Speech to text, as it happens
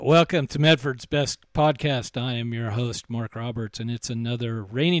Welcome to Medford's Best Podcast. I am your host, Mark Roberts, and it's another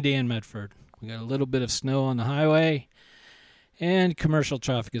rainy day in Medford. We got a little bit of snow on the highway, and commercial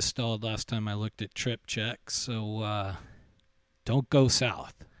traffic is stalled last time I looked at trip checks, so don't go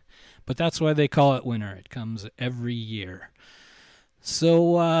south. But that's why they call it winter. It comes every year.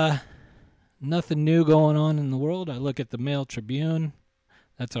 So nothing new going on in the world. I look at the Mail Tribune.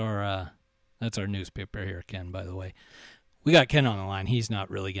 That's our newspaper here, Ken, by the way. We got Ken on the line. He's not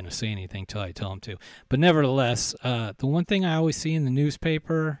really going to say anything till I tell him to. But nevertheless, the one thing I always see in the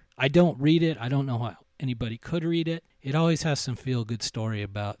newspaper, I don't read it. I don't know how anybody could read it. It always has some feel-good story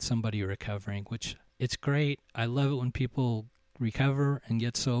about somebody recovering, which it's great. I love it when people recover and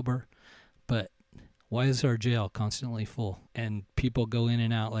get sober. But why is our jail constantly full and people go in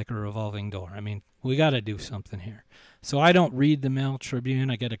and out like a revolving door? I mean, we got to do something here. So I don't read the Mail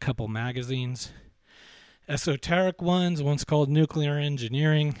Tribune. I get a couple magazines. Esoteric ones. One's called Nuclear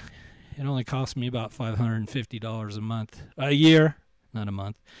Engineering. It only cost me about $550 a year, not a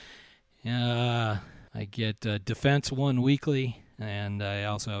month. I get Defense One weekly, and I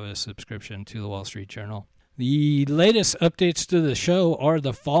also have a subscription to the Wall Street Journal. The latest updates to the show are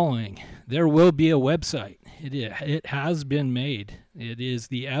the following. There will be a website. It has been made. It is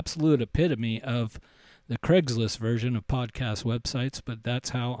the absolute epitome of the Craigslist version of podcast websites, but that's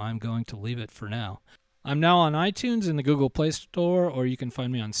how I'm going to leave it for now. I'm now on iTunes in the Google Play Store, or you can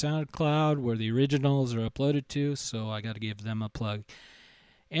find me on SoundCloud where the originals are uploaded to, so I got to give them a plug.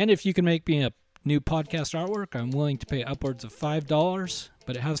 And if you can make me a new podcast artwork, I'm willing to pay upwards of $5,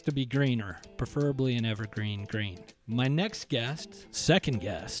 but it has to be greener, preferably an evergreen green. My next guest, second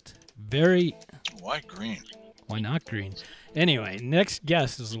guest, Why green? Why not green? Anyway, next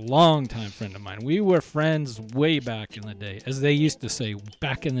guest is a longtime friend of mine. We were friends way back in the day, as they used to say,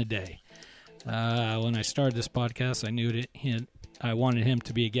 back in the day. When I started this podcast, I wanted him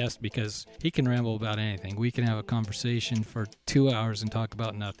to be a guest because he can ramble about anything. We can have a conversation for 2 hours and talk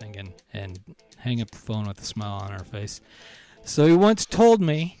about nothing and hang up the phone with a smile on our face. So he once told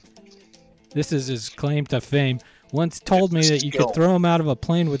me, this is his claim to fame, that you could throw him out of a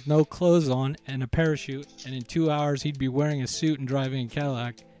plane with no clothes on and a parachute, and in 2 hours he'd be wearing a suit and driving a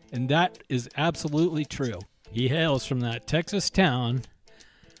Cadillac. And that is absolutely true. He hails from that Texas town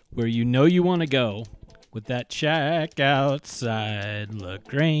where you know you want to go with that shack outside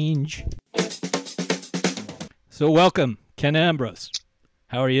LaGrange. So welcome, Ken Ambrose.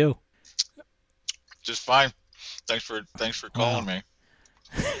 How are you? Just fine. Thanks for calling me.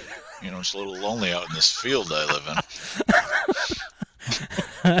 You know, it's a little lonely out in this field I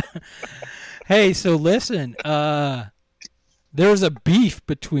live in. Hey, so listen, there's a beef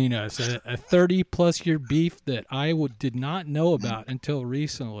between us, a 30-plus year beef that I did not know about until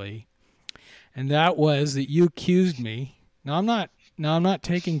recently, and that was that you accused me. Now, I'm not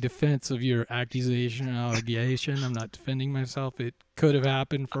taking defense of your accusation or allegation. I'm not defending myself. It could have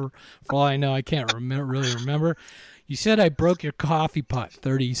happened for all I know. I can't really remember. You said I broke your coffee pot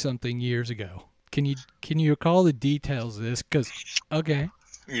 30-something years ago. Can you recall the details of this? Okay.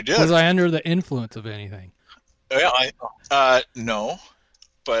 You did. Was I under the influence of anything? Yeah, no,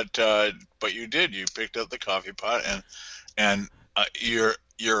 but you did. You picked up the coffee pot and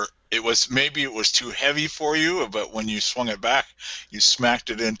it was too heavy for you, but when you swung it back, you smacked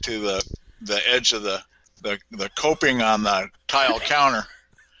it into the edge of the coping on the tile counter,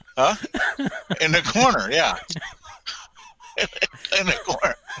 huh? In the corner, yeah. In the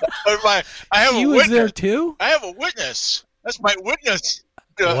corner. I have a witness. Was there too? I have a witness. That's my witness.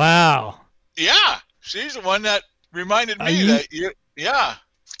 Wow. Yeah. She's the one that reminded me that you, yeah.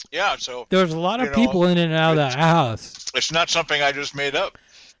 So there's a lot of people in and out of that house. It's not something I just made up.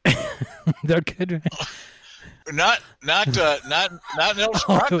 They're good. Not El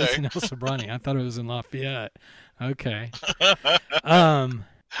Sobrante. It was in El Sobrante. I thought it was in Lafayette. Okay. Yeah.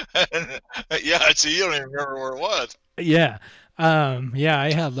 See, you don't even remember where it was. Yeah. Yeah.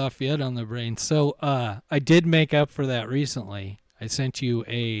 I had Lafayette on the brain. So I did make up for that recently. I sent you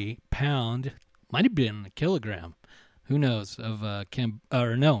a pound, might have been a kilogram, who knows, of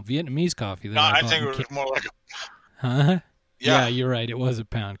Vietnamese coffee. No, I think it was more like Huh? Yeah, you're right. It was a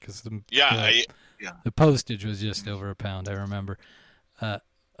pound because the postage was just over a pound, I remember. A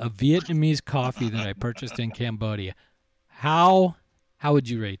Vietnamese coffee that I purchased in Cambodia. How would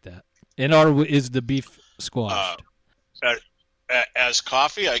you rate that? And is the beef squashed? As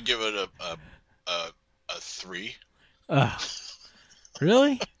coffee, I give it a 3.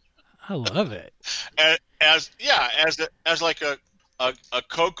 Really? I love it. As like a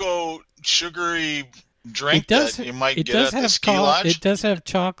cocoa sugary drink that you might get at the ski lodge. It does have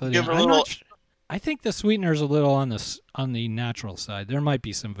chocolate. Give it a little. I think the sweetener's a little on the natural side. There might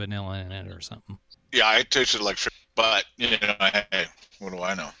be some vanilla in it or something. Yeah, I tasted like sugar, but hey, what do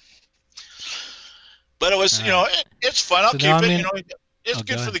I know? But it was, it's fun. I'll keep it. It's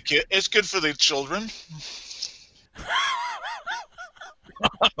good for the kid. It's good for the children.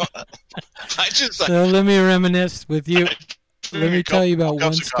 So let me reminisce with you. Let me tell you about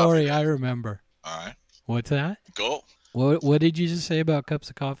one story I remember. All right. What's that? Go. What did you just say about cups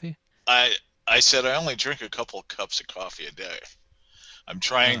of coffee? I said I only drink a couple of cups of coffee a day. I'm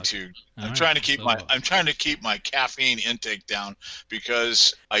trying to keep my caffeine intake down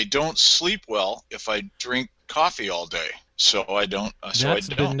because I don't sleep well if I drink coffee all day. So I don't. That's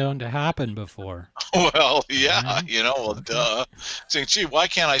been known to happen before. Well, yeah, duh. Saying, gee, why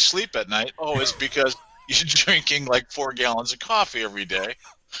can't I sleep at night? Oh, it's because you're drinking like 4 gallons of coffee every day.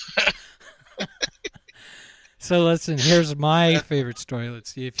 So listen, here's my favorite story.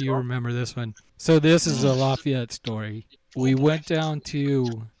 Let's see if you remember this one. So this is a Lafayette story. We went down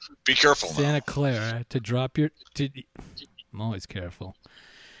to Be careful Santa Clara to drop I'm always careful.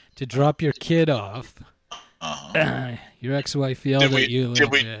 To drop your kid off. Uh-huh. Your ex-wife yelled at you a little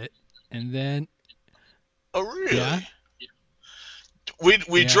bit. And then... Oh, really? Yeah.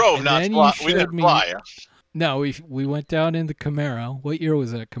 We drove, not fly. We didn't fly. No, we went down in the Camaro. What year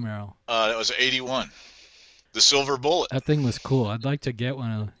was that Camaro? That was 81. The Silver Bullet. That thing was cool. I'd like to get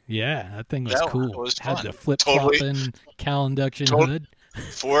one. Yeah, that thing was cool. Was had fun. The flip-flopping cowl induction hood.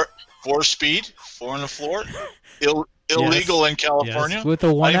 4-speed, 4 on the floor. Illegal in California. Yes, with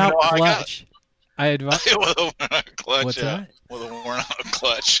a one-out clutch. I advise. With a worn-out clutch. What's that? With a worn-out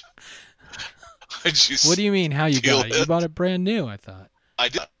clutch. What do you mean? How you got it? You bought it brand new, I thought. I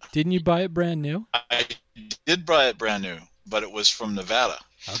did. Didn't you buy it brand new? I did buy it brand new, but it was from Nevada.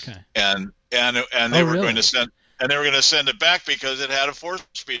 Okay. And they were going to send it back because it had a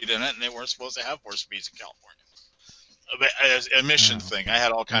 4-speed in it, and they weren't supposed to have 4 speeds in California. As emissions thing, I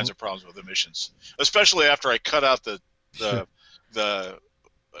had all kinds of problems with emissions, especially after I cut out the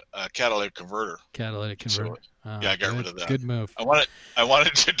catalytic converter. Catalytic converter. So, I got rid of that. Good move. I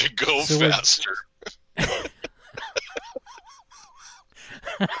wanted it to go faster.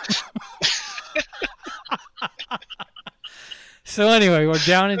 So anyway, we're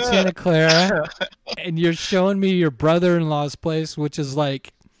down in Santa Clara, and you're showing me your brother-in-law's place, which is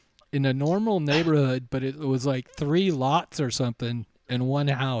like in a normal neighborhood, but it was like 3 lots or something in one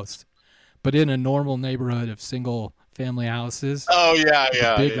house, but in a normal neighborhood of single-family houses. Oh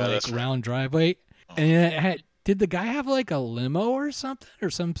yeah, big round driveway. And did the guy have like a limo or something, or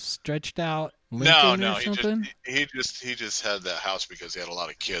some stretched out Lincoln or something? He just had that house because he had a lot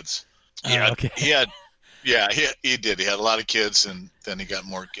of kids. Okay. He did. He had a lot of kids, and then he got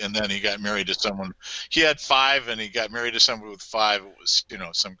more. And then he got married to someone. He had 5, and he got married to someone with 5. It was,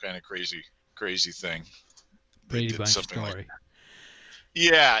 some kind of crazy thing. Brady Bunch story. Like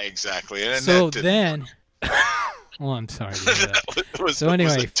yeah, exactly. And so then, well, I'm sorry to hear that. So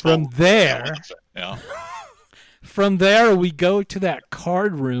anyway, from there, from there we go to that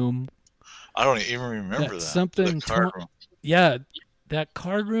card room. I don't even remember that. Something. The card room. Yeah. That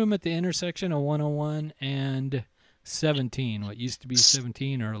card room at the intersection of 101 and 17, what used to be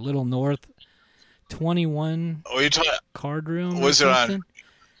 17 or a little north, 21 card room was or it something?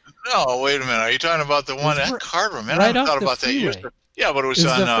 No, wait a minute. Are you talking about the one at card room? Man, right I haven't off thought the about freeway. that. Yeah, but it was the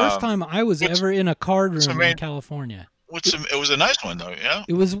first time I was ever in a card room in California. It was a nice one, though, yeah?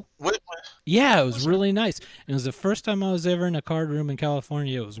 It was, yeah, it was really nice. It was the first time I was ever in a card room in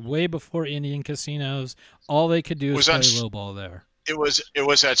California. It was way before Indian casinos. All they could do was play lowball there. It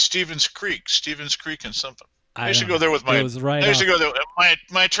was at Stevens Creek and something. I used to go there with my. It was right. I used to go there.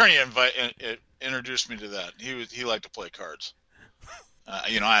 My attorney introduced me to that. He liked to play cards.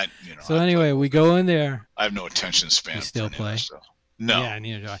 So anyway, we go in there. I have no attention span. You still play? No. Yeah,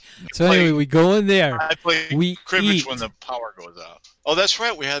 neither do I. So anyway, we go in there. I play cribbage when the power goes out. Oh, that's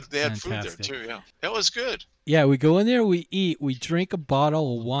right. They had food there too. Yeah, that was good. Yeah, we go in there. We eat. We drink a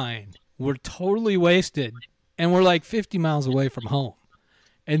bottle of wine. We're totally wasted. And we're like 50 miles away from home.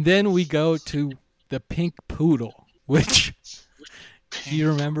 And then we go to the Pink Poodle, which, do you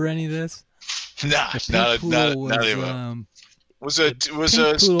remember any of this? Nah, not even. Was a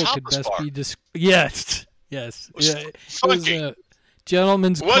tapas bar. Yes. It was a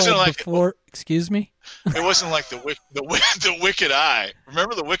gentleman's club before. Excuse me? It wasn't like the Wicked Eye.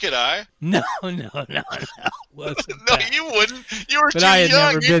 Remember the Wicked Eye? No. No, you wouldn't. You were too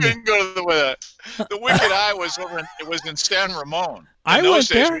young. You couldn't go to the Wicked Eye was in San Ramon. I went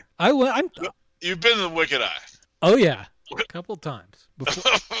there. You've been to the Wicked Eye. Oh yeah, a couple times.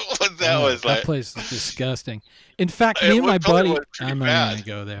 Before. That place is disgusting. In fact, me and my buddy, I'm not going to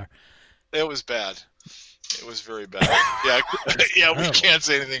go there. It was bad. It was very bad. Yeah, yeah. We can't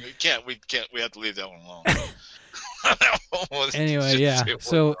say anything. We can't. We have to leave that one alone. Anyway, yeah.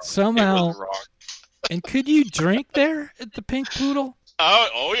 So somehow, and could you drink there at the Pink Poodle?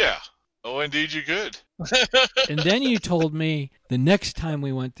 Oh yeah. Oh, indeed you could. And then you told me the next time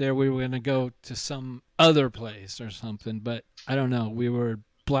we went there, we were going to go to some other place or something. But I don't know. We were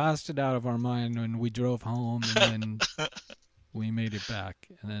blasted out of our mind when we drove home, and then we made it back.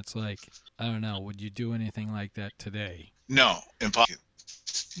 And it's like, I don't know. Would you do anything like that today? No, impossible.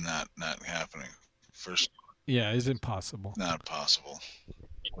 Not happening. First. Yeah, it's impossible. Not possible.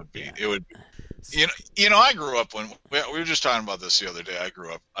 It would be. Yeah. It would. You know. I grew up when we were just talking about this the other day. I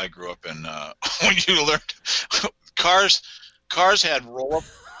grew up in when you learned cars had roll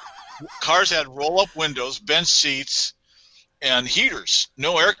up windows, bench seats, and heaters.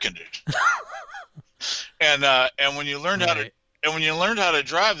 No air conditioning. and when you learned how to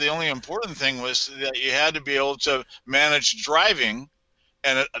drive, the only important thing was that you had to be able to manage driving,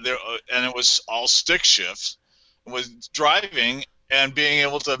 and it was all stick shifts. It was driving and being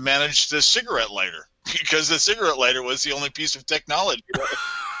able to manage the cigarette lighter, because the cigarette lighter was the only piece of technology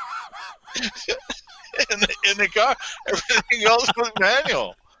in the car. Everything else was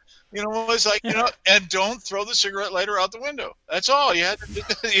manual. You know, it was like, and don't throw the cigarette lighter out the window. That's all you had to do.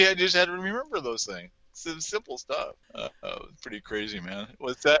 You just had to remember those things. It's simple stuff. Pretty crazy, man.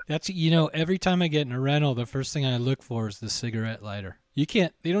 What's that? That's every time I get in a rental, the first thing I look for is the cigarette lighter.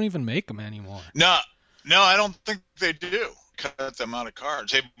 They don't even make them anymore. No, I don't think they do. Cut them out of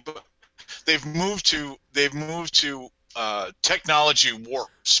cars. They've moved to technology warp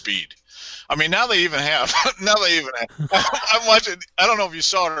speed. I mean, now they even have. I'm watching. I don't know if you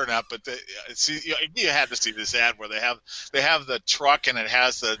saw it or not, but you had to see this ad where they have the truck, and it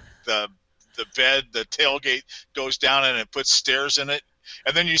has the bed, the tailgate goes down, and it puts stairs in it.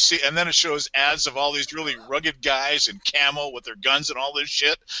 And then it shows ads of all these really rugged guys in camo with their guns and all this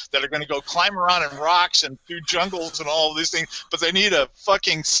shit that are going to go climb around in rocks and through jungles and all of these things, but they need a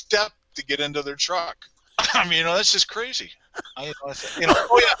fucking step to get into their truck. I mean, that's just crazy.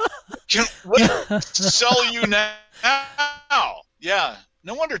 Sell you now. Yeah,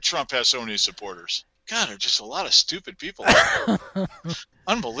 no wonder Trump has so many supporters. God, there are just a lot of stupid people out there.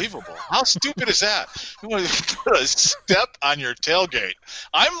 Unbelievable. How stupid is that? You want to put a step on your tailgate.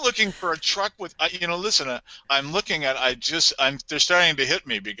 I'm looking for a truck with, listen, I'm looking at, they're starting to hit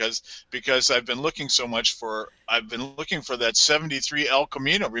me because I've been looking for that 73 El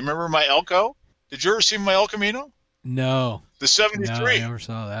Camino. Remember my Elco? Did you ever see my El Camino? No. The 73. No, I never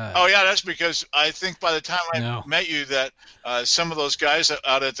saw that. Oh, yeah, that's because I think by the time I met you that some of those guys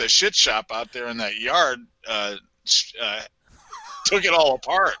out at the shit shop out there in that yard took it all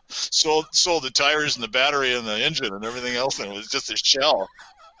apart, sold the tires and the battery and the engine and everything else, and it was just a shell.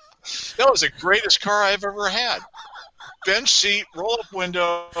 That was the greatest car I've ever had. Bench seat, roll-up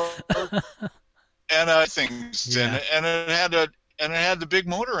window, and things, and it had the big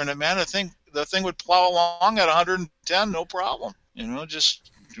motor in it, man. The thing would plow along at 110, no problem.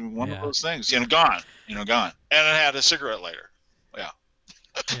 Just one of those things. Gone. And it had a cigarette lighter. Yeah.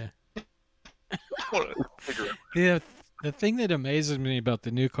 Yeah. The thing that amazes me about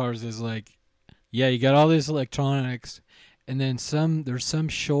the new cars is you got all this electronics, and then there's some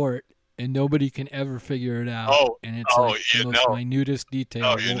short, and nobody can ever figure it out. And it's the most minutest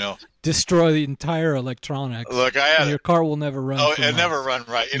detail. Destroy the entire electronics. Look, your car will never run. It never run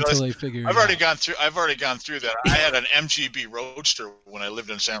right until they figure it out. I've already gone through that. I had an MGB Roadster when I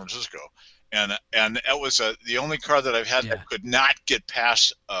lived in San Francisco, and it was the only car that I've had that could not get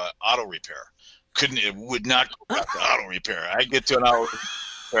past auto repair. It would not go past auto repair. I'd get to an auto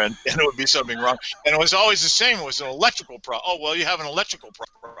repair, and it would be something wrong. And it was always the same. It was an electrical problem. Oh, well, you have an electrical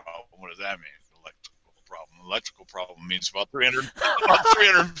problem. What does that mean? Electrical problem means about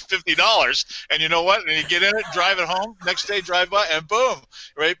 $350, and you know what? And you get in it, drive it home. Next day, drive by, and boom,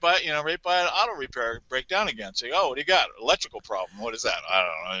 right by an auto repair, break down again. Say, what do you got? Electrical problem. What is that? I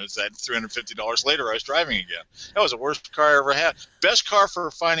don't know. It's that $350 later. I was driving again. That was the worst car I ever had. Best car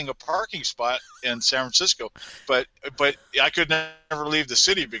for finding a parking spot in San Francisco, but I could never leave the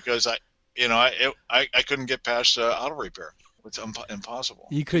city because I couldn't get past auto repair. It's impossible.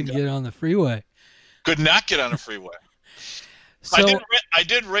 You couldn't get on the freeway. Could not get on a freeway. So, I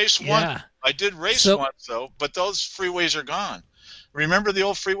did race once. I did race once though, but those freeways are gone. Remember the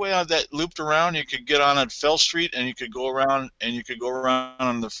old freeway that looped around? You could get on at Fell Street, and you could go around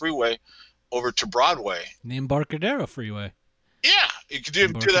on the freeway over to Broadway. The Embarcadero Freeway. Yeah, you could do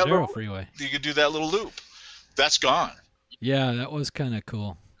that little freeway. You could do that little loop. That's gone. Yeah, that was kind of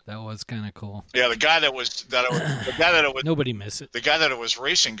cool. That was kind of cool. Yeah, the guy that was Nobody miss it. The guy that it was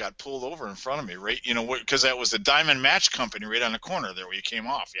racing got pulled over in front of me, right? Because that was the Diamond Match Company right on the corner there where you came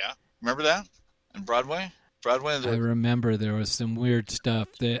off. Yeah, remember that in Broadway? I remember there was some weird stuff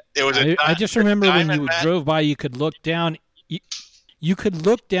that it was. I just remember when you Match. drove by, you could look down. You could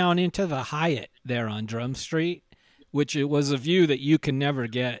look down into the Hyatt there on Drum Street, which it was a view that you can never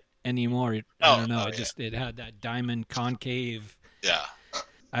get anymore. I don't know. It had that diamond concave. Yeah.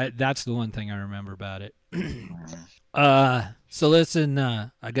 That's the one thing I remember about it. So listen,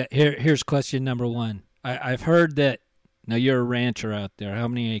 I got here's question number one. I've heard that now you're a rancher out there. How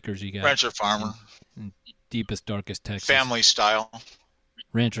many acres you got? Rancher farmer. In deepest, darkest Texas. Family style.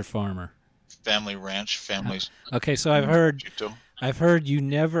 Rancher farmer. Family ranch. Families. Okay, so I've heard you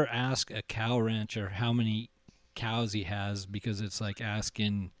never ask a cow rancher how many cows he has because it's like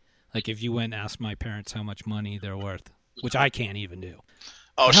asking, like if you went and asked my parents how much money they're worth, which I can't even do.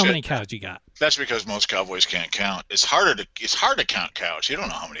 Oh, how many cows you got? That's because most cowboys can't count. It's hard to count cows. You don't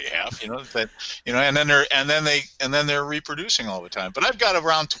know how many you have. And then they're reproducing all the time. But I've got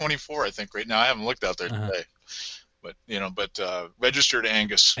around 24, I think, right now. I haven't looked out there today. But registered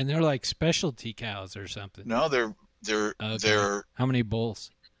Angus. And they're like specialty cows or something. No, they're how many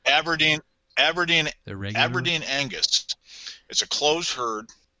bulls? Aberdeen Angus. It's a closed herd.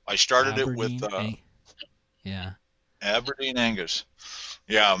 I started it with Aberdeen Angus.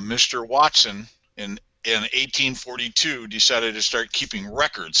 Yeah, Mr. Watson in 1842 decided to start keeping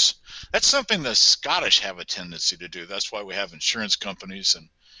records. That's something the Scottish have a tendency to do. That's why we have insurance companies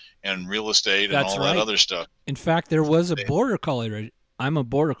and real estate and that other stuff. In fact, there was a border collie. I'm a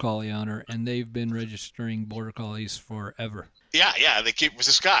border collie owner, and they've been registering border collies forever. Yeah, they keep with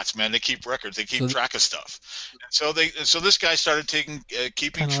the Scots, man. They keep records. They keep track of stuff. So this guy started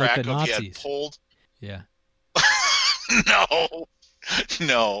keeping track of. Nazis. He had pulled. Yeah.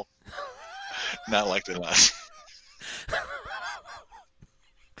 No, not like the Nazis.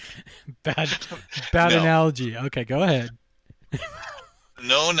 Bad analogy. Okay, go ahead.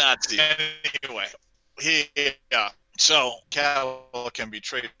 No Nazi. Anyway, so cattle can be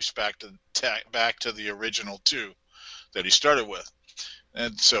traced back to the original two that he started with,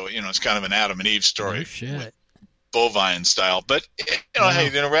 and so it's kind of an Adam and Eve story. Oh, shit. Bovine style, but hey,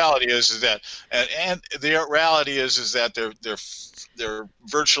 the reality is that, and the reality is that they're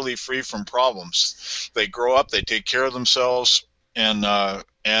virtually free from problems. They grow up, they take care of themselves, and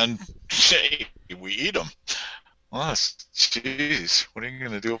hey, we eat them. Well, geez, what are you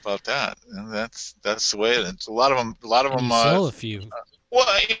going to do about that? And that's the way it is. A lot of them. Sell a few. Well,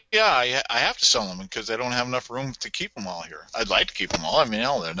 yeah, I have to sell them because I don't have enough room to keep them all here. I'd like to keep them all. I mean,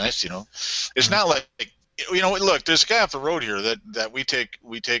 they're nice, It's not like. Look, there's a guy off the road here that we take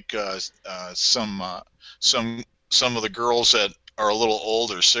some of the girls that are a little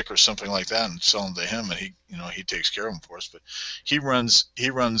old or sick or something like that and sell them to him, and he takes care of them for us. But he runs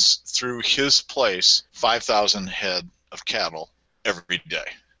through his place 5,000 head of cattle every day.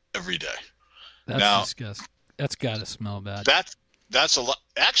 That's disgusting. That's got to smell bad. That's a lot.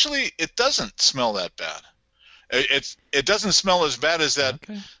 Actually, it doesn't smell that bad. It doesn't smell as bad as that.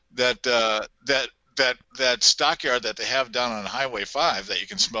 Okay. That stockyard that they have down on Highway 5 that you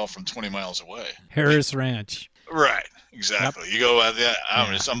can smell from 20 miles away. Harris Ranch. Right, exactly. Yep. You go out there,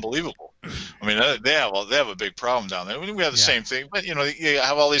 it's unbelievable. I mean, they have a big problem down there. We have the same thing, but you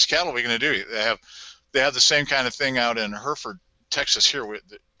have all these cattle. What are you going to do? They have the same kind of thing out in Hereford, Texas here with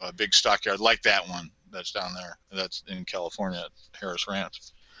a big stockyard like that one that's down there. That's in California at Harris Ranch.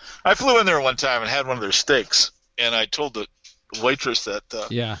 I flew in there one time and had one of their steaks, and I told the waitress that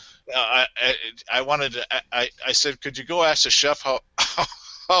I wanted to. I said, could you go ask the chef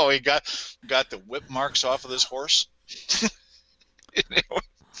how he got the whip marks off of this horse?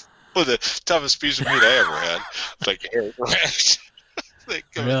 Well, the toughest piece of meat I ever had. It's like,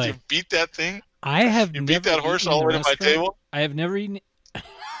 really? You beat that thing? You beat that horse all the way to my table? I have never eaten.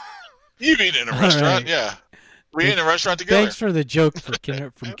 You've eaten in a restaurant, yeah. We ate in a restaurant together. Thanks for the joke from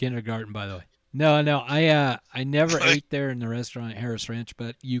kindergarten, by the way. No, I never ate there in the restaurant at Harris Ranch,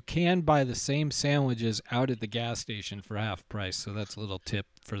 but you can buy the same sandwiches out at the gas station for half price. So that's a little tip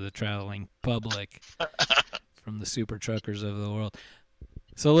for the traveling public from the super truckers of the world.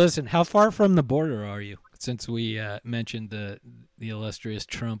 So listen, how far from the border are you? Since we mentioned the illustrious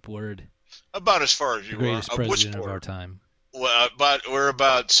Trump word. About as far as you are. The greatest president of our time. Well, we're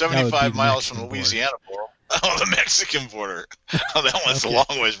about 75 miles from Louisiana border. Oh, the Mexican border. Oh, that one's a long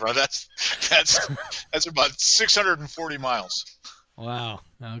ways, bro. That's about 640 miles. Wow.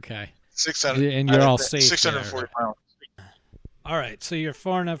 Okay. 600. And you're all safe. 640 miles. All right. So you're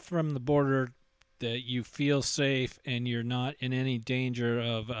far enough from the border that you feel safe and you're not in any danger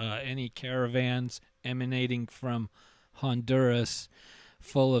of any caravans emanating from Honduras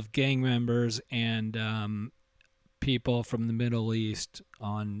full of gang members and people from the Middle East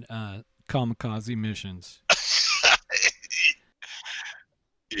on kamikaze missions.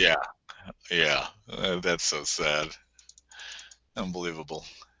 Yeah, that's so sad. Unbelievable.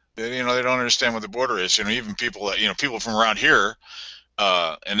 They don't understand what the border is. Even people people from around here,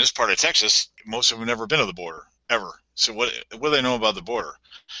 in this part of Texas, most of them have never been to the border ever. So what do they know about the border?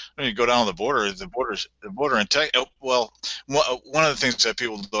 When you go down the border in Texas. Well, one of the things that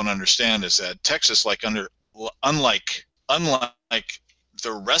people don't understand is that Texas, unlike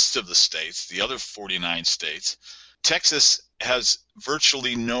the rest of the states, the other 49 states, Texas has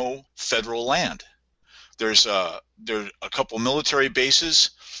virtually no federal land. There's a couple military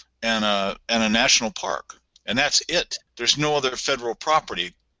bases and a national park, and that's it. There's no other federal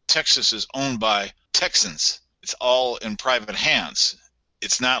property. Texas is owned by Texans. It's all in private hands.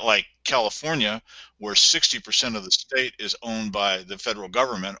 It's not like California, where 60% of the state is owned by the federal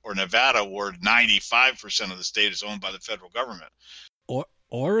government, or Nevada, where 95% of the state is owned by the federal government.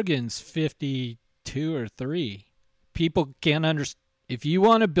 Oregon's 52 or 3. People can't understand. If you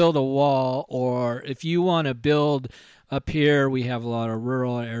want to build a wall, or if you want to build up here, we have a lot of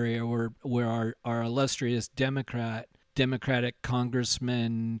rural area where our illustrious Democratic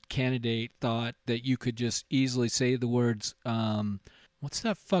congressman candidate thought that you could just easily say the words, what's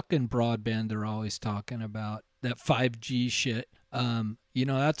that fucking broadband they're always talking about? That 5G shit.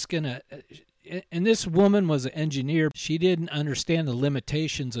 That's going to... And this woman was an engineer. She didn't understand the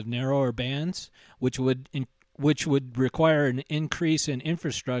limitations of narrower bands, which would require an increase in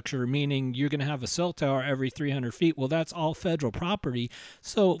infrastructure, meaning you're going to have a cell tower every 300 feet. Well, that's all federal property.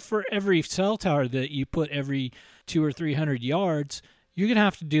 So for every cell tower that you put every 200 or 300 yards, you're going to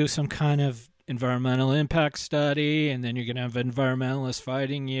have to do some kind of environmental impact study, and then you're going to have environmentalists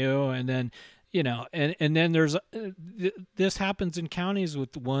fighting you, and then and then there's this happens in counties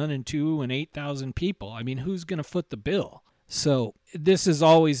with 1 and 2 and 8,000 people. I mean, who's going to foot the bill? So this is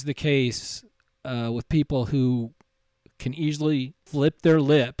always the case with people who can easily flip their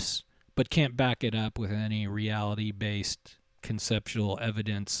lips but can't back it up with any reality-based conceptual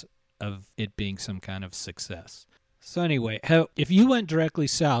evidence of it being some kind of success. So anyway, if you went directly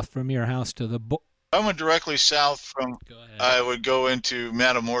south from your house to the I went directly south from. I would go into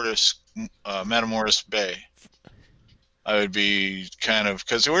Matamoros Bay. I would be kind of,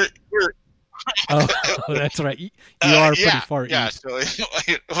 because we're Oh, that's right. You are pretty far east. Yeah, so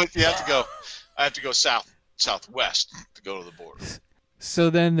you have to go. I have to go southwest to go to the border. So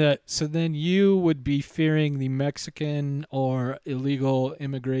then you would be fearing the Mexican or illegal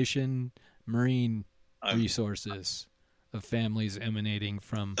immigration marine resources of families emanating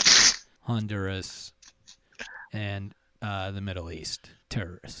from Honduras and the Middle East.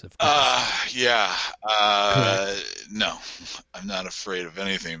 Terrorists, of course. No, I'm not afraid of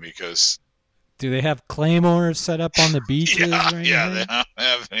anything because... Do they have claymores set up on the beaches? They don't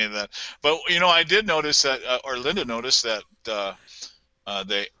have any of that. But, I did notice that, or Linda noticed that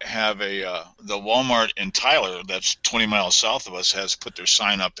they have the Walmart in Tyler, that's 20 miles south of us, has put their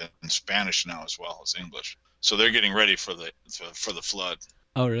sign up in Spanish now as well as English. So they're getting ready for the flood.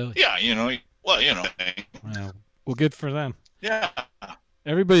 Oh, really? Yeah, Well, well, good for them. Yeah.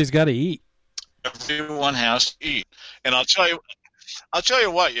 Everybody's got to eat. Everyone has to eat. And I'll tell you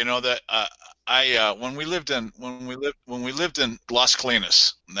what, that when we lived in Las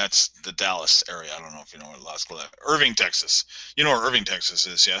Colinas, and that's the Dallas area. I don't know if you know where Irving, Texas. You know where Irving, Texas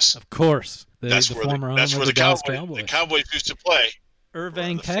is, yes? Of course. That's where the Cowboys used to play.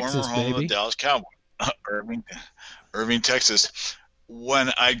 Irving, Texas, former home of the Dallas Cowboys. Irving, Texas.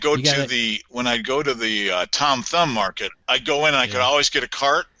 When I go to the Tom Thumb market, I go in and I could always get a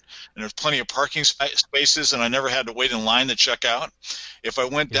cart, and there's plenty of parking spaces, and I never had to wait in line to check out. If I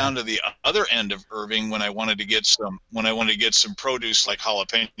went down to the other end of Irving when I wanted to get some produce like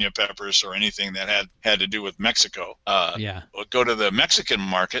jalapeno peppers or anything that had to do with Mexico, I'd go to the Mexican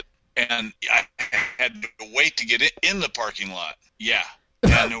market, and I had to wait to get in the parking lot. Yeah,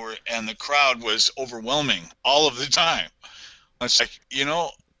 and the crowd was overwhelming all of the time. It's like,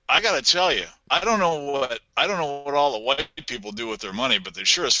 I got to tell you, I don't know what all the white people do with their money, but they're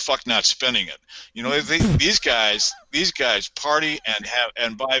sure as fuck not spending it. These guys party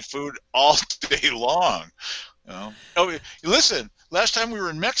and buy food all day long. Oh, listen, last time we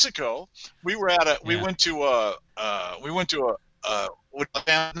were in Mexico, we went to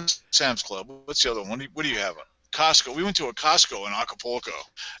Sam's Club. What's the other one? What do you have? Costco. We went to a Costco in Acapulco,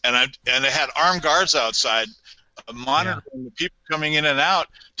 and they had armed guards outside monitoring the people coming in and out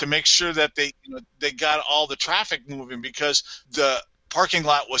to make sure that they got all the traffic moving, because the parking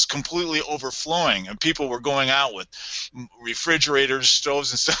lot was completely overflowing and people were going out with refrigerators,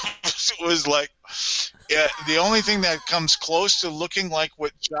 stoves, and stuff. It was like, the only thing that comes close to looking like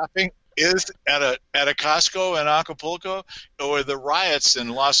what shopping is at a Costco in Acapulco, or the riots in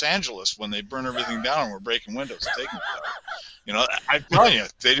Los Angeles when they burn everything down and were breaking windows and taking stuff. I'm telling you,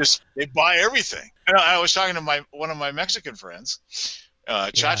 they buy everything. I was talking to one of my Mexican friends,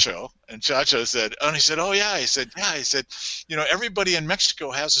 Chacho, and Chacho said, and he said, "Oh yeah," he said, everybody in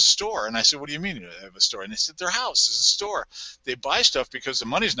Mexico has a store. And I said, "What do you mean they have a store?" And they said, "Their house is a store. They buy stuff because the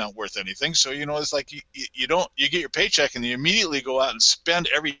money's not worth anything. So it's like you get your paycheck and you immediately go out and spend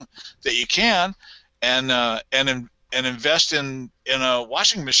everything that you can, and invest in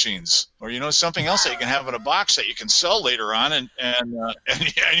washing machines, or something else that you can have in a box that you can sell later on, and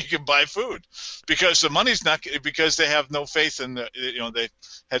you can buy food, because the money's not, because they have no faith in they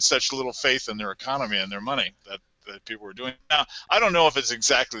had such little faith in their economy and their money that people were doing. Now I don't know if it's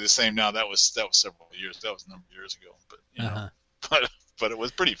exactly the same now. That was several years. That was a number of years ago, but it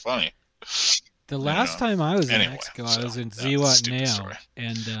was pretty funny. The last time I was in Mexico, I was in Zihuatanejo,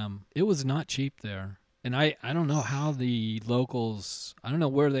 and it was not cheap there. And I don't know how the locals, I don't know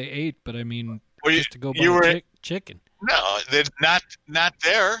where they ate, but I mean, just to go buy chicken. No, not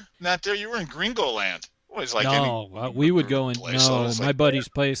there. Not there. You were in Gringo Land. It was like we would go in. No, my buddy's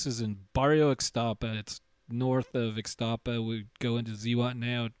place is in Barrio Ixtapa. It's north of Ixtapa. We'd go into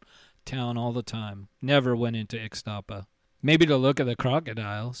Zihuatanejo town all the time. Never went into Ixtapa. Maybe to look at the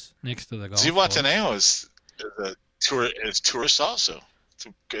crocodiles next to the golf course. Zihuatanejo is tourist also.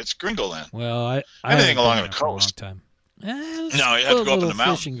 It's Gringoland. Well, anything along the coast. For a long time. No, you have to go up in the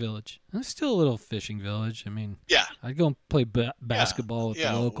mountains. Fishing village. It's still a little fishing village. I mean, yeah, I'd go and play basketball with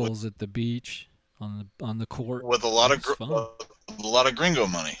the locals at the beach on the court. With a lot of gringo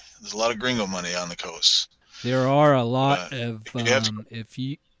money. There's a lot of gringo money on the coast. There are a lot of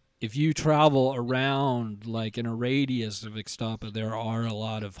if you travel around, like in a radius of Ixtapa, there are a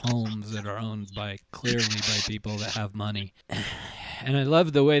lot of homes that are owned clearly by people that have money. And I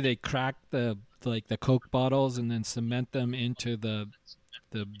love the way they crack the Coke bottles and then cement them into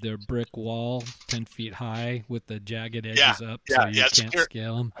their brick wall 10 feet high with the jagged edges up, so you can't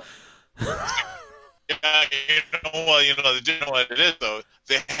scale them. What it is though.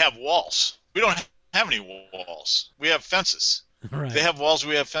 They have walls. We don't have any walls. We have fences. Right. They have walls.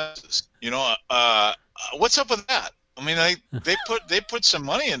 We have fences. What's up with that? I mean, they put some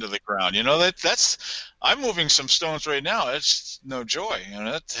money into the ground. I'm moving some stones right now. It's no joy.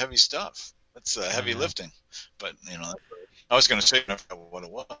 That's heavy stuff. That's heavy lifting. But I was going to say what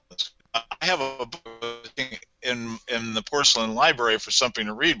it was. I have a book in the porcelain library for something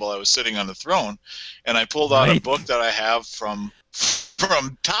to read while I was sitting on the throne, and I pulled out a book that I have from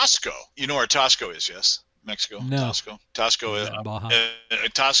Costco. You know where Costco is? Yes. Mexico. No. Costco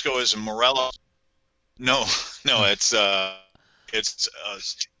is in Morelos. No, it's a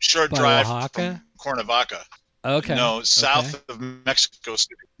short drive from Cuernavaca. Okay. No, south of Mexico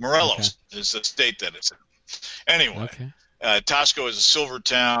City. Morelos is the state that it's in. Anyway, Costco is a silver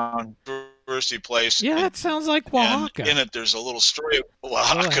town, touristy place. Yeah, it sounds like Oaxaca. And in it, there's a little story of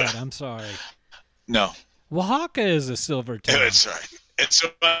Oaxaca. Go ahead, I'm sorry. No. Oaxaca is a silver town. That's right. It's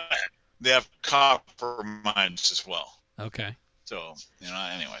they have copper mines as well. Okay. So,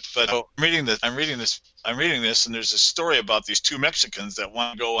 anyway. But I'm reading this, and there's a story about these two Mexicans that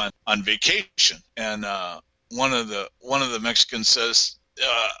want to go on vacation. And one of the Mexicans says,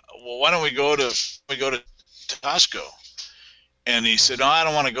 well, why don't we go to Costco? And he said, no, I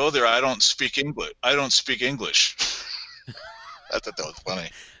don't want to go there. I don't speak English. I thought that was funny.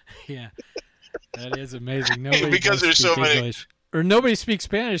 Yeah. That is amazing. Nobody because there's so many English. Or nobody speaks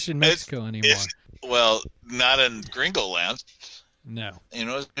Spanish in Mexico anymore. Well, not in Gringo Land. No. In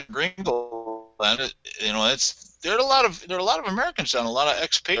Gringo Land, there are a lot of Americans down, a lot of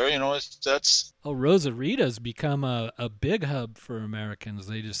expatriates. That's Rosarita's become a big hub for Americans.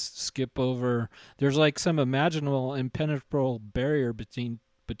 They just skip over. There's like some imaginable impenetrable barrier between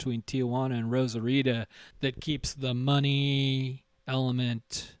Tijuana and Rosarita that keeps the money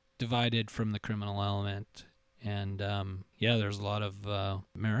element divided from the criminal element. And, there's a lot of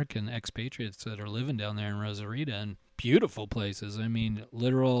American expatriates that are living down there in Rosarita, and beautiful places. I mean,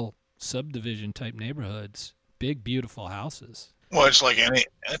 literal subdivision-type neighborhoods, big, beautiful houses. Well, it's like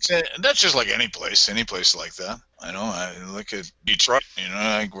that's just like any place like that. I look at Detroit,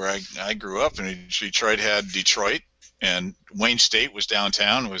 where I grew up, and Detroit had Detroit, and Wayne State was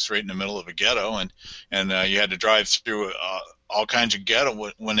downtown, was right in the middle of a ghetto, and you had to drive through all kinds of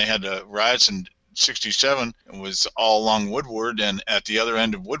ghetto when they had the riots in 67 was all along Woodward, and at the other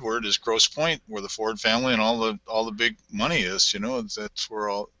end of Woodward is Grosse Pointe, where the Ford family and all the big money is. That's where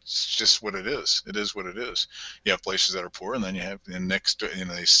it's just what it is. It is what it is. You have places that are poor, and then you have next.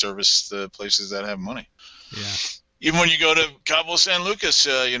 They service the places that have money. Yeah. Even when you go to Cabo San Lucas,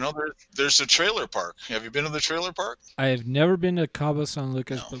 there's a trailer park. Have you been to the trailer park? I have never been to Cabo San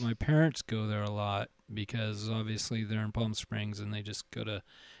Lucas, but my parents go there a lot because obviously they're in Palm Springs and they just go to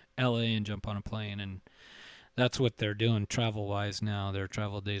L.A. and jump on a plane, and that's what they're doing travel-wise now. Their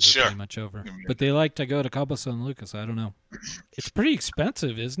travel days are pretty much over. But they like to go to Cabo San Lucas. I don't know. It's pretty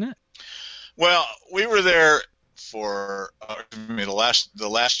expensive, isn't it? Well, we were there for the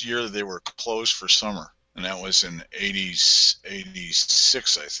last year they were closed for summer. And that was in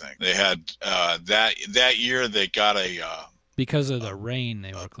 86, I think. They had that year they got a because of the rain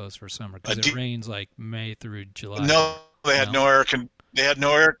they were closed for summer because it rains like May through July. No, they had no air. They had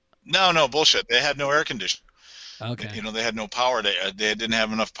no air. No bullshit. They had no air conditioning. Okay. They had no power. They didn't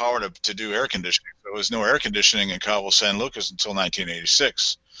have enough power to do air conditioning. There was no air conditioning in Cabo San Lucas until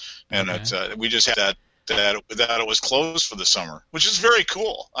 1986, and we just had that it was closed for the summer, which is very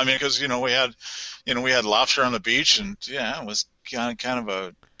cool. I mean, because we had lobster on the beach, and it was kind of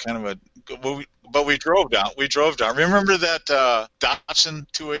a. But we drove down. Remember that Datsun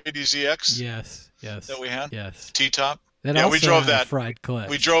 280ZX? Yes. That we had. Yes. T-top. We drove that. Fried clutch.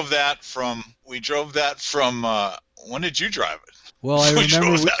 We drove that from. When did you drive it? Well, I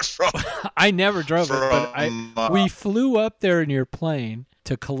remember that from. I never drove it, but we flew up there in your plane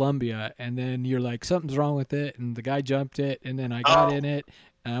to Colombia, and then you're like, something's wrong with it, and the guy jumped it, and then I got in it,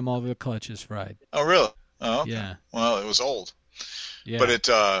 and I'm all the clutches fried. Oh, really? Oh, okay. Yeah. Well, it was old. Yeah. But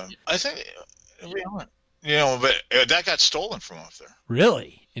I think, but that got stolen from up there.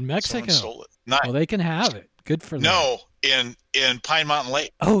 Really? In Mexico? Someone stole it. Well, they can have it. Good for them. No, in Pine Mountain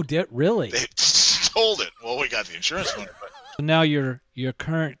Lake. Oh, really? They stole it. Well, we got the insurance money. But. So now your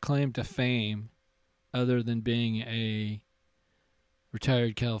current claim to fame, other than being a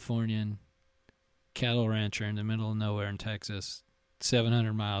retired Californian cattle rancher in the middle of nowhere in Texas,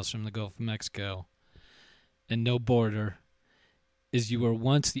 700 miles from the Gulf of Mexico, and no border, is you were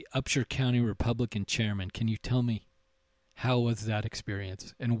once the Upshur County Republican Chairman. Can you tell me how was that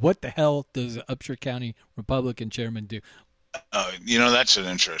experience? And what the hell does the Upshur County Republican Chairman do? That's an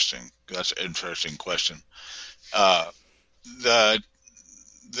interesting question. The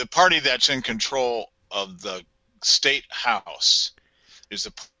party that's in control of the state house is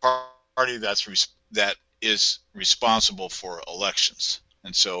the party that is responsible for elections.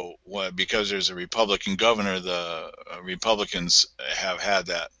 And so, because there's a Republican governor, the Republicans have had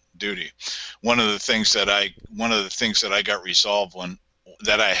that duty. One of the things that I got resolved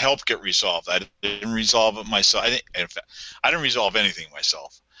that I helped get resolved. I didn't resolve it myself. I didn't resolve anything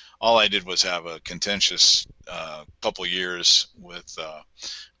myself. All I did was have a contentious couple years with the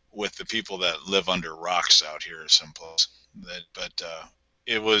people that live under rocks out here someplace. But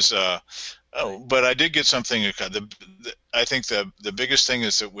I did get something. I think the biggest thing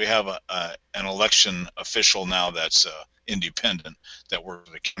is that we have an election official now that's independent, that works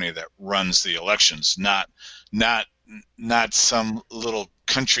for the county, that runs the elections, not some little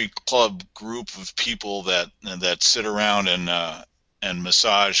country club group of people that sit around and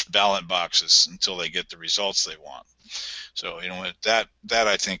massage ballot boxes until they get the results they want. So that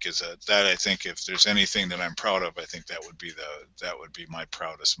I think if there's anything that I'm proud of, I think that would be my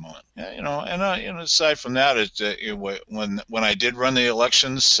proudest moment. And aside from that, when I did run the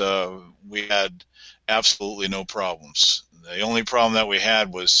elections, we had absolutely no problems. The only problem that we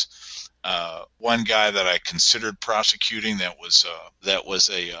had was one guy that I considered prosecuting that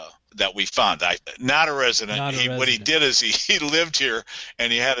we found. Not a resident. What he did is he lived here,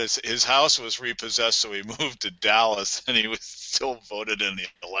 and he had his house was repossessed, so he moved to Dallas, and he was still voted in the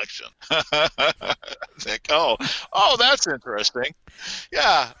election. Like, oh, that's interesting.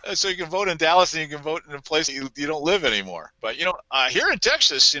 Yeah, so you can vote in Dallas, and you can vote in a place that you don't live anymore. But here in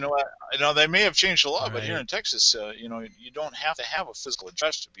Texas, they may have changed the law, but here in Texas, you don't have to have a physical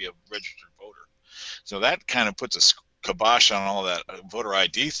address to be a registered voter. So that kind of puts a kibosh on all that voter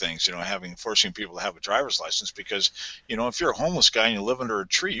ID things, forcing people to have a driver's license, because, if you're a homeless guy and you live under a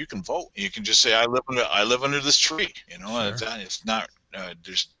tree, you can vote. You can just say, I live under this tree. Sure. It's not,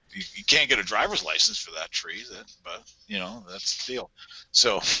 you can't get a driver's license for that tree, but that's the deal.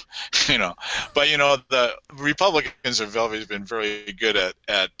 So, but the Republicans have always been very good at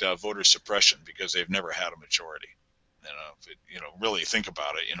voter suppression, because they've never had a majority. really think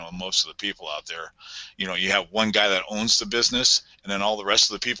about it, most of the people out there, you have one guy that owns the business and then all the rest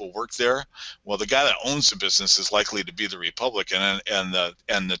of the people work there. Well, the guy that owns the business is likely to be the Republican, and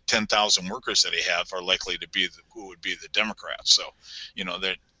the 10,000 workers that he have are likely to be who would be the Democrats. So,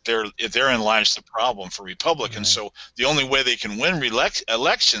 therein lies the problem for Republicans. Right. So the only way they can win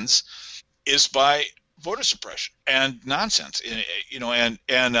elections is by voter suppression and nonsense,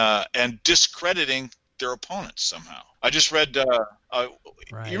 and discrediting their opponents somehow. I just read,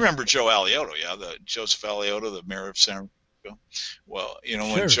 right. You remember Joe Alioto, Joseph Alioto, the mayor of San Francisco. Well, sure.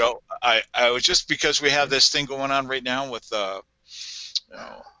 When Joe, I was just because we have this thing going on right now with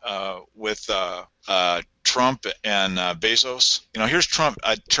Trump and Bezos. Here's Trump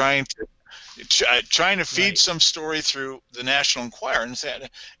trying to feed right. some story through the National Enquirer, and it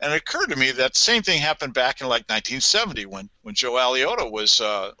occurred to me that same thing happened back in like 1970 when Joe Alioto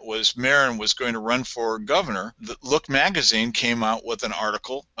was mayor and was going to run for governor. The Look magazine came out with an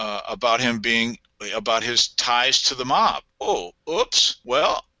article about his ties to the mob. Oh, oops.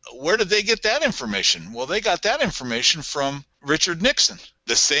 Well, where did they get that information? Well, they got that information from Richard Nixon.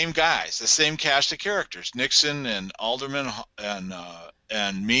 The same guys, the same cast of characters, Nixon and Alderman and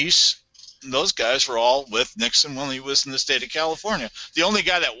Meese. Those guys were all with Nixon when he was in the state of California. The only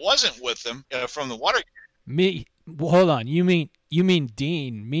guy that wasn't with him from the Watergate. Hold on. You mean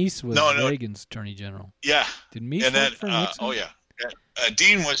Dean? Meese was Reagan's attorney general. Yeah. Did Meese work for Nixon? Oh yeah.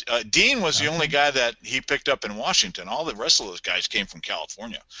 Dean was the only guy that he picked up in Washington. All the rest of those guys came from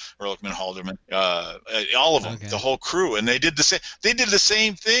California. Ehrlichman, Haldeman, all of them, the whole crew, and they did the same. They did the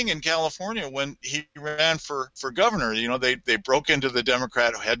same thing in California when he ran for governor. They broke into the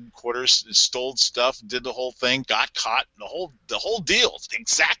Democrat headquarters, stole stuff, did the whole thing, got caught, the whole deal.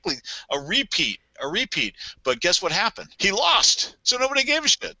 Exactly a repeat. But guess what happened? He lost, so nobody gave a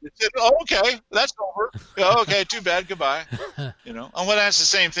shit. They said, "Oh, okay, that's over. Oh, okay, too bad, goodbye." And that's the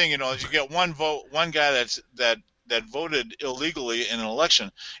same thing. You get one vote, one guy that voted illegally in an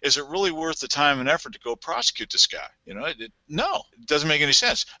election. Is it really worth the time and effort to go prosecute this guy? No, it doesn't make any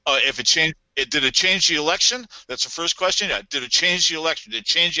sense. If it changed. Did it change the election? That's the first question. Did it change the election? Did it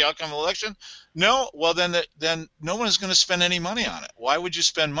change the outcome of the election? No. Well, then no one is going to spend any money on it. Why would you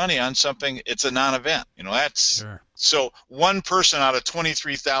spend money on something? It's a non-event. That's sure. So one person out of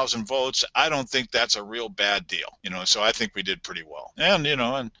 23,000 votes. I don't think that's a real bad deal. So I think we did pretty well. And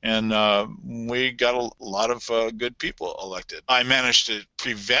we got a lot of good people elected. I managed to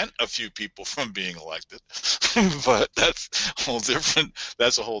prevent a few people from being elected, but that's a whole different.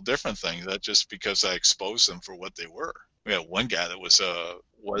 That's a whole different thing. That just because I exposed them for what they were. We had one guy that was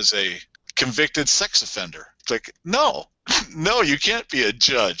a convicted sex offender. It's like, no, you can't be a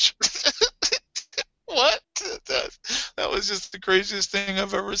judge. What? That was just the craziest thing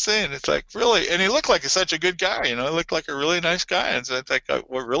I've ever seen. It's like, really? And he looked like such a good guy, He looked like a really nice guy. And so it's like,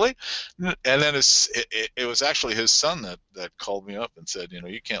 what, really? And then it was actually his son that called me up and said,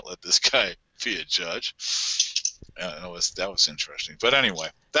 you can't let this guy be a judge. That was interesting. But anyway,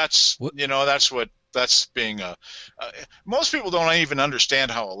 that's being most people don't even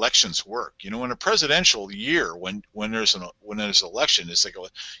understand how elections work. In a presidential year, when there's an election, it's like,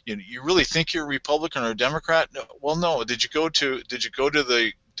 you really think you're a Republican or a Democrat? No. Well, no. Did you go to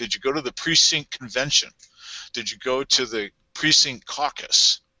the precinct convention? Did you go to the precinct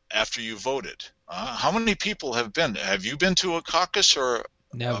caucus after you voted? How many people have been? Have you been to a caucus or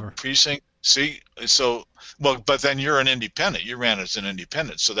Never. A precinct? See, but then you're an independent. You ran as an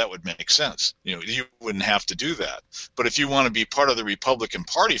independent, so that would make sense. You wouldn't have to do that. But if you want to be part of the Republican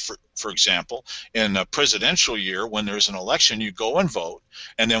Party, for example, in a presidential year, when there's an election, you go and vote,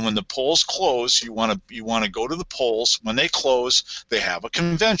 and then when the polls close, you want to go to the polls. When they close, they have a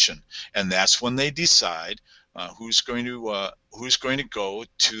convention, and that's when they decide who's going to go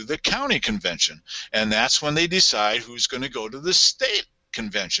to the county convention, and that's when they decide who's going to go to the state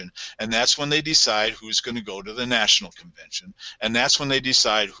convention, and that's when they decide who's going to go to the national convention, and that's when they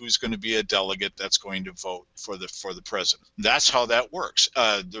decide who's going to be a delegate that's going to vote for the president. That's how that works.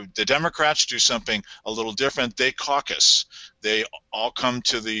 The Democrats do something a little different. They caucus. They all come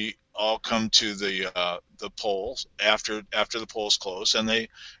to the polls after the polls close, and they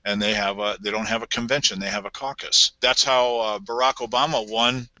don't have a convention. They have a caucus. That's how Barack Obama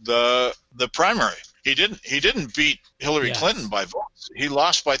won the primary. He didn't beat Hillary Clinton by votes. He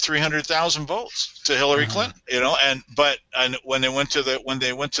lost by 300,000 votes to Hillary Clinton. And when they went to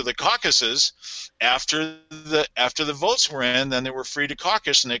the caucuses after the votes were in, then they were free to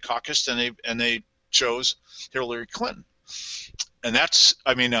caucus, and they caucused and they chose Hillary Clinton. that's,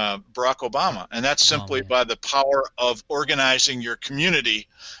 Barack Obama. And that's simply by the power of organizing your community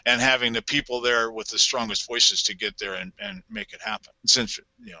and having the people there with the strongest voices to get there and make it happen. Since,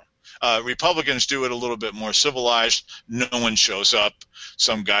 Republicans do it a little bit more civilized. No one shows up.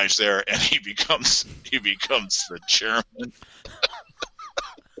 Some guy's there, and he becomes the chairman.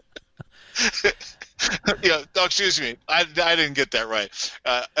 Excuse me. I didn't get that right.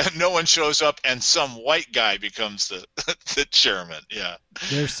 No one shows up, and some white guy becomes the chairman. Yeah.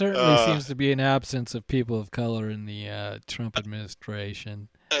 There certainly seems to be an absence of people of color in the Trump administration.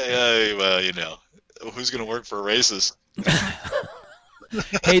 Well, who's going to work for raises?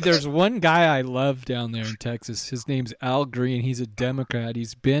 Hey, there's one guy I love down there in Texas. His name's Al Green. He's a Democrat.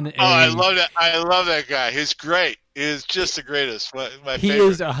 He's been I love that. I love that guy. He's great. He's just the greatest. My he favorite.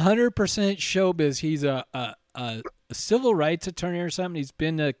 Is 100% showbiz. He's a civil rights attorney or something. He's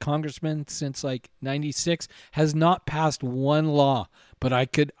been a congressman since like 96. Has not passed one law. But I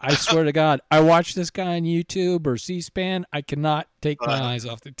swear to God, I watch this guy on YouTube or C-SPAN. I cannot take my eyes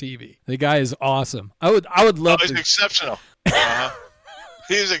off the TV. The guy is awesome. I would love. He's exceptional.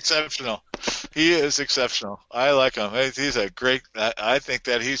 He's exceptional. He is exceptional. I like him. He's a great. I think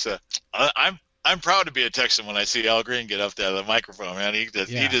that I'm proud to be a Texan when I see Al Green get up there to the microphone, man. He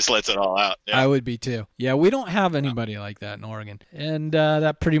just lets it all out. Yeah. I would be too. Yeah, we don't have anybody like that in Oregon, and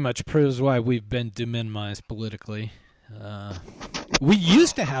that pretty much proves why we've been demonized politically. We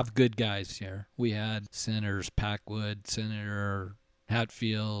used to have good guys here. We had Senators Packwood, Senator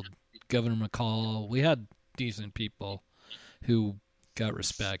Hatfield, Governor McCall. We had decent people who got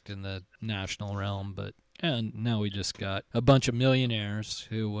respect in the national realm, and now we just got a bunch of millionaires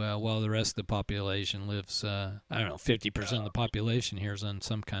who, while the rest of the population lives, 50% of the population here is on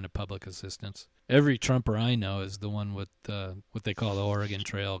some kind of public assistance. Every Trumper I know is the one with what they call the Oregon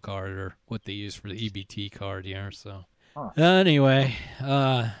Trail card, or what they use for the EBT card here. So anyway,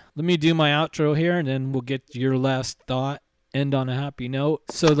 let me do my outro here, and then we'll get to your last thought. End on a happy note.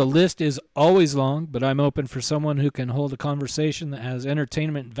 So the list is always long, but I'm open for someone who can hold a conversation that has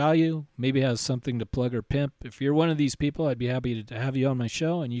entertainment value, maybe has something to plug or pimp. If you're one of these people, I'd be happy to have you on my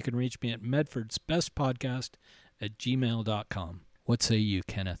show, and you can reach me at medfordsbestpodcast@gmail.com. What say you,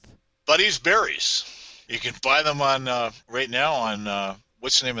 Kenneth? Buddy's Berries. You can buy them on right now on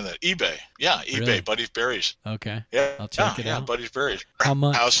what's the name of that? eBay. Yeah, eBay. Really? Buddy's Berries. Okay. Yeah, I'll check it out. Yeah, Buddy's Berries. How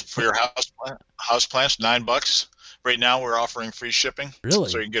much? For your house plants, $9. Right now, we're offering free shipping. Really?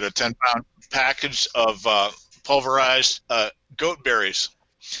 So you can get a 10-pound package of pulverized goat berries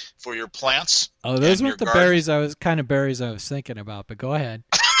for your plants. Oh, those weren't the berries I was thinking about, but go ahead.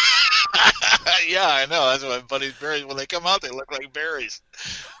 Yeah, I know. That's why Buddy's Berries, when they come out, they look like berries.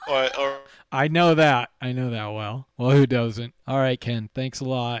 Or I know that well. Well, who doesn't? All right, Ken. Thanks a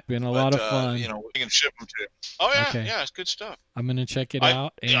lot. Been a lot of fun. We can ship them to you. Oh yeah, okay. Yeah, it's good stuff. I'm gonna check it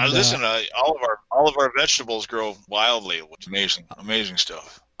out. And, listen, all of our vegetables grow wildly. It's amazing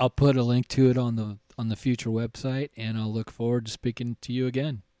stuff. I'll put a link to it on the future website, and I'll look forward to speaking to you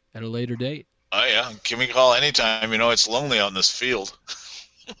again at a later date. Oh yeah, give me a call anytime. It's lonely out in this field.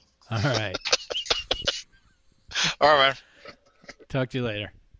 All right. All right, man. Talk to you later.